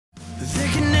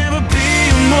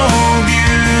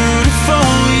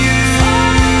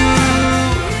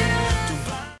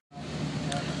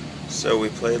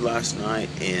played last night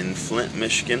in Flint,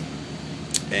 Michigan,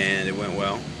 and it went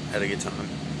well. Had a good time.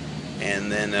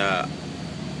 And then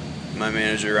my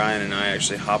manager Ryan and I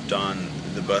actually hopped on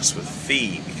the bus with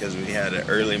Fee because we had an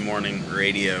early morning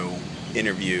radio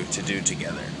interview to do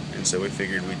together. And so we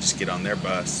figured we'd just get on their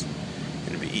bus and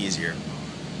it'd be easier.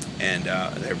 And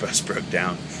their bus broke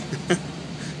down.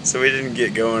 So we didn't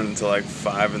get going until like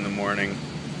 5 in the morning.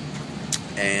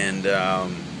 And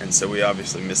so we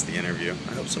obviously missed the interview.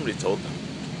 I hope somebody told them.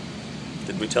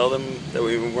 Did we tell them that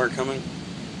we weren't coming?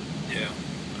 Yeah.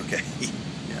 Okay.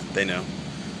 Yeah, they know.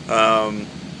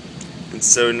 And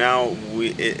so now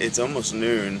it's almost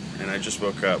noon, and I just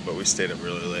woke up, but we stayed up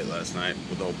really late last night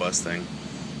with the whole bus thing.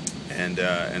 And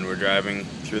we're driving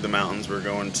through the mountains. We're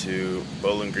going to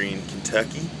Bowling Green,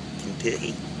 Kentucky.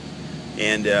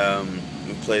 And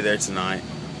we play there tonight.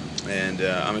 And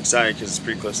I'm excited because it's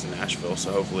pretty close to Nashville,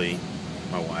 so hopefully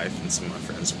my wife and some of my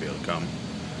friends will be able to come.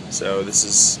 So this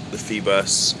is the Fee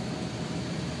bus.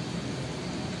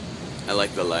 I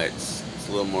like the lights. It's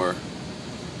a little more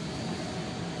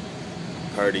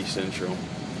party central.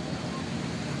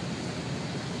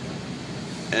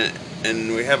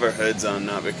 And we have our hoods on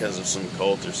not because of some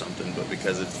cult or something, but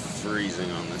because it's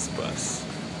freezing on this bus.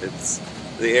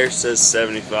 The air says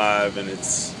 75 and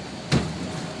it's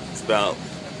about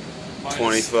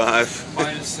 -25.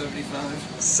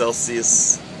 -75.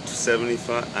 Celsius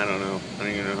 75. I don't know. I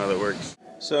don't even know how that works.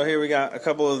 So here we got a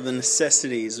couple of the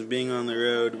necessities of being on the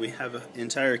road. We have an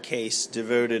entire case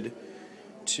devoted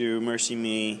to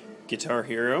MercyMe Guitar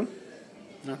Hero.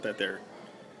 Not that they're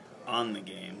on the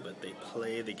game, but they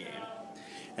play the game.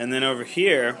 And then over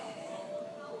here,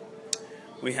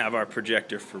 we have our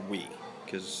projector for Wii.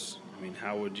 Because, I mean,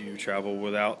 how would you travel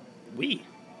without Wii?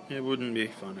 It wouldn't be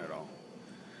fun at all.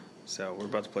 So we're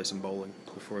about to play some bowling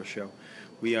before the show.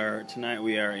 Tonight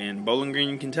we are in Bowling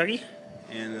Green, Kentucky,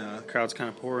 and the crowd's kind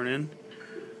of pouring in.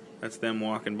 That's them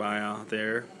walking by out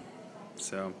there.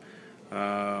 So,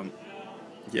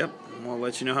 yep, we'll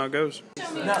let you know how it goes.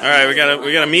 All right, we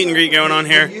got a meet and greet going on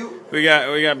here. We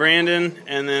got Brandon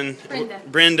and then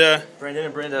Brenda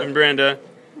and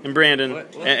Brandon,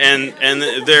 and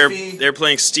they're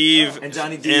playing Steve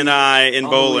and I in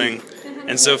bowling.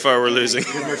 And so far we're losing.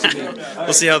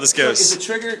 We'll see how this goes. So is the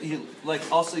trigger, you let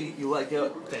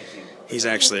go? Thank you.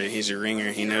 He's a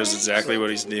ringer. He knows exactly what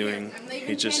he's doing.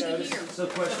 He just. So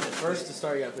question, first to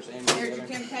start you gotta push Amy.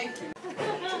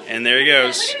 And there he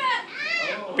goes.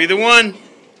 Be the one.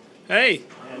 Hey,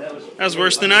 that was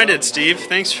worse than I did, Steve.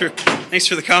 Thanks for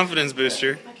the confidence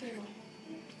booster.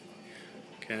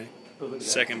 Okay,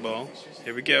 second ball.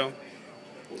 Here we go.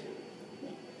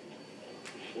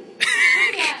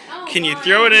 Can you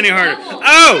throw it any harder?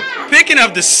 Oh! Picking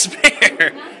up the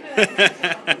spare!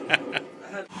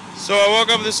 So I woke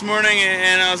up this morning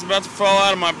and I was about to fall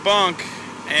out of my bunk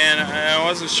and I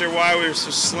wasn't sure why we were so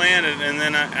slanted, and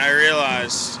then I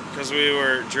realized because we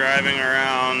were driving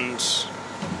around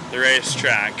the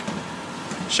racetrack.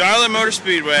 Charlotte Motor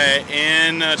Speedway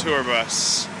in a tour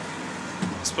bus.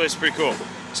 This place is pretty cool.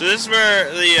 So this is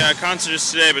where the concert is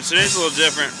today, but today's a little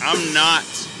different. I'm not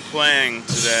playing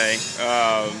today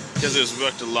because it was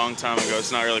booked a long time ago.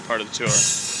 It's not really part of the tour.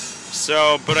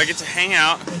 So, but I get to hang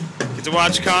out, get to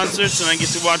watch concerts, and I get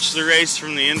to watch the race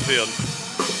from the infield.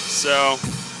 So,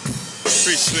 it's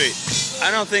pretty sweet.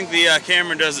 I don't think the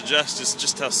camera does it justice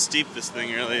just how steep this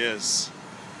thing really is.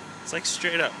 It's like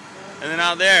straight up. And then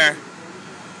out there,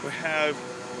 we have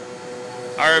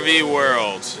RV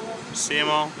World. See them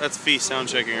all? That's Fee sound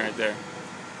checking right there.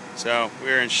 So,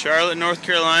 we're in Charlotte, North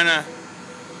Carolina.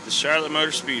 The Charlotte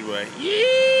Motor Speedway.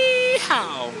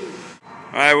 Yeehaw!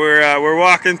 All right, we're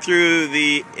walking through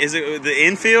the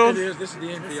infield? It is. This is the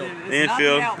infield. The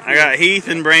infield. I got Heath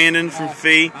and Brandon from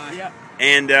Fee,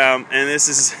 and this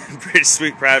is a pretty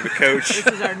sweet private coach. This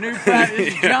is our new private.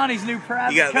 This is Johnny's new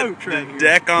private coach right here. The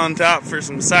deck on top for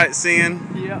some sightseeing.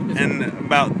 Yep. And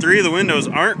about 3 of the windows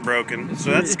aren't broken,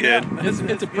 so that's good.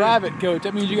 It's a private coach.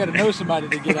 That means you got to know somebody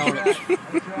to get on it. That's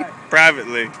right.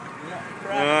 Privately.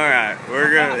 All right,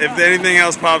 we're gonna. If anything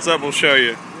else pops up, we'll show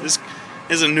you. This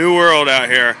is a new world out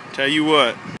here. Tell you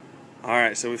what. All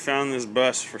right, so we found this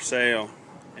bus for sale,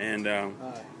 and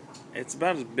it's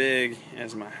about as big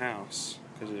as my house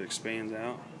because it expands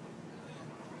out,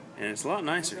 and it's a lot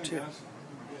nicer too.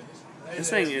 This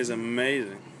thing is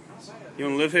amazing. You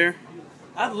want to live here?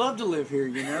 I'd love to live here.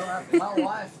 You know, my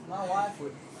wife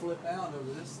would flip out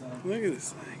over this thing. Look at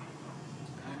this thing.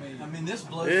 I mean, this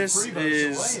blows This the Prevost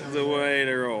is away. the way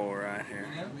to roll right here.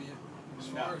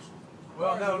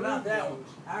 Well, no, not that one.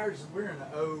 Ours, we're in the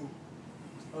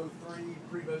 03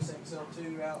 Prevost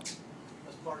XL2 out.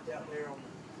 That's parked out there on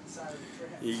the side of the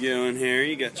track. You go in here,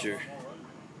 you got your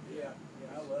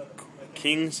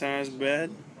king size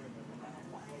bed.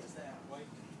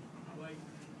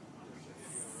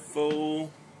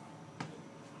 Full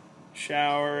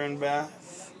shower and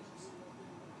bath.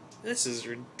 This is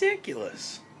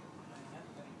ridiculous.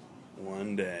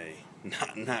 One day.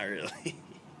 Not really.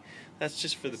 That's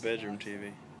just for the bedroom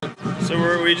TV.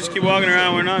 So we just keep walking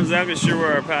around. We're not exactly sure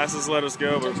where our passes let us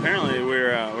go, but apparently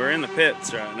we're in the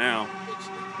pits right now.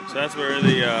 So that's where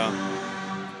the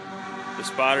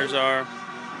spotters are.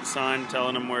 Sign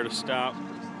telling them where to stop.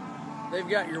 They've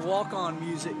got your walk-on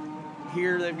music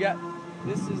here. They've got,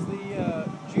 this is the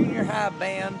junior high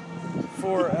band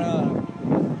for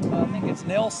I think it's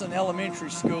Nelson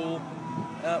Elementary School.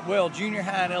 Well, junior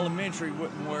high and elementary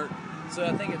wouldn't work. So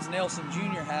I think it's Nelson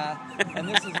Junior High, and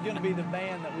this is going to be the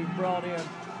band that we brought in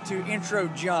to intro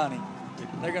Jonny.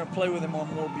 They're going to play with him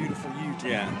on More Beautiful You tonight.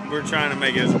 Yeah, we're trying to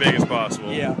make it as big as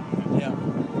possible. Yeah.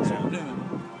 That's what we're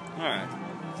doing. All right.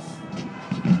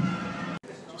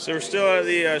 So we're still at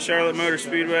the Charlotte Motor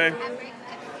Speedway,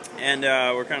 and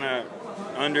we're kind of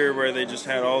under where they just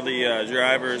had all the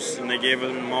drivers, and they gave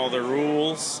them all the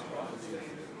rules.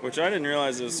 Which I didn't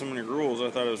realize there was so many rules. I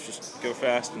thought it was just go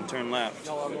fast and turn left.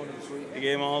 They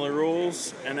gave them all the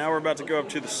rules, and now we're about to go up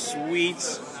to the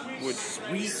suites. With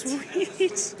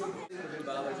sweets.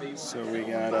 So we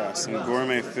got some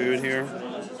gourmet food here.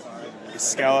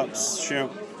 Scallops,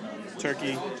 shrimp,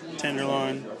 turkey,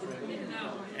 tenderloin,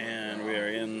 and we are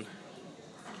in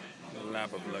the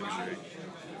lap of luxury.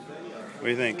 What do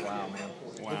you think? Wow, man.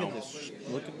 Wow.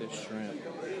 Look at this shrimp.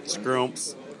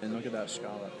 Scrumps. And look at that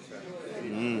scallop.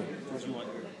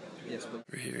 Yes,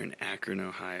 we're here in Akron,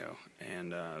 Ohio,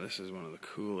 and this is one of the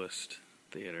coolest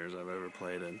theaters I've ever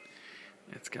played in.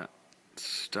 It's got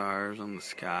stars on the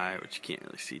sky, which you can't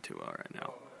really see too well right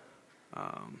now.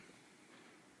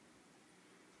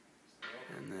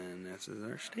 And then this is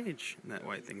our stage, and that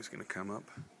white thing's going to come up.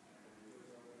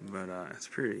 But it's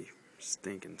pretty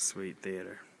stinking sweet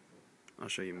theater. I'll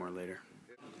show you more later.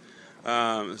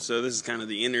 So this is kind of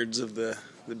the innards of the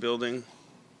building.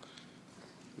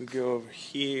 We go over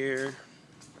here,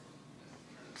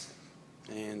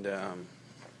 and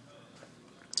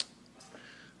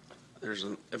there's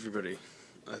everybody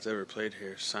that's ever played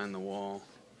here signed the wall.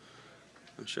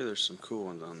 I'm sure there's some cool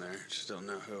ones on there, just don't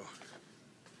know who.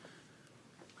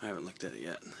 I haven't looked at it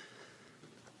yet.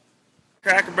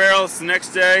 Cracker Barrel, it's the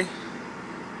next day,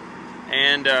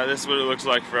 and this is what it looks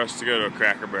like for us to go to a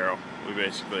Cracker Barrel. We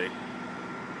basically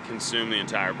consume the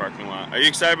entire parking lot. Are you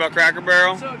excited about Cracker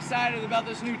Barrel? I'm so excited about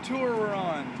this new tour we're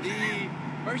on. The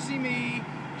MercyMe,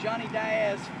 Jonny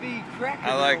Diaz Fee Cracker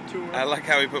Barrel tour. I like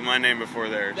how we put my name before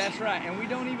theirs. That's right, and we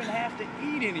don't even have to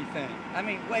eat anything. I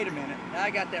mean, wait a minute, I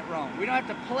got that wrong. We don't have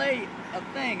to play a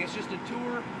thing, it's just a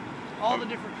tour, all the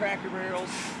different Cracker Barrels.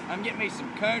 I'm getting me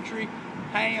some country,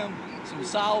 ham, some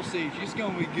sausage. It's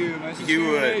gonna be good, man. Some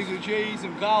eggs and cheese,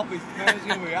 some coffee. Man, it's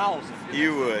gonna be awesome.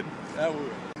 You would. I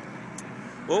would.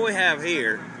 What we have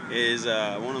here is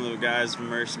one of the guys from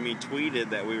MercyMe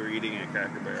tweeted that we were eating at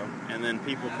Cracker Barrel, and then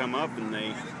people come up and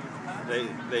they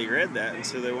read that, and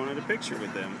so they wanted a picture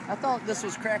with them. I thought this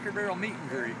was Cracker Barrel meet and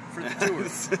greet for the tour.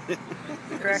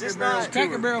 Cracker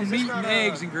Barrel meat and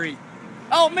eggs and greet.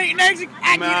 Oh, meat and eggs and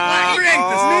I get it like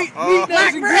breakfast. Meat and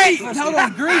eggs and greets. Hold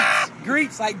on, greets.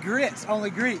 Greets like grits, only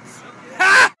greets.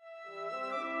 Ha!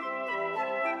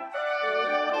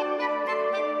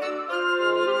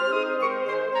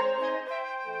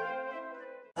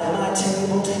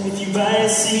 If you buy a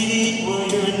CD, well,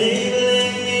 you're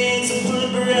enabling me to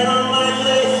put bread on my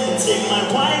plate and take my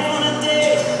wife on a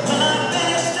date. But I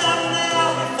better stop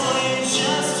now before you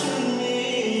just tune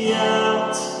me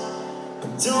out.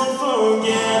 But don't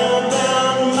forget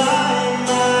about my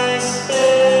MySpace.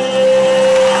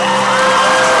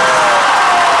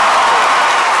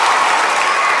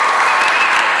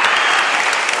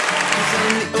 Cause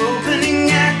I'm the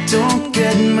opening act, don't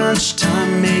get much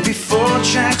time, maybe 4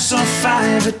 tracks or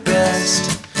 5 at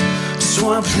best.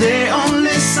 So I play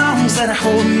only songs that I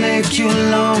hope make you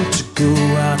long to go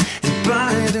out and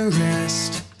buy the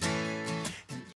rest.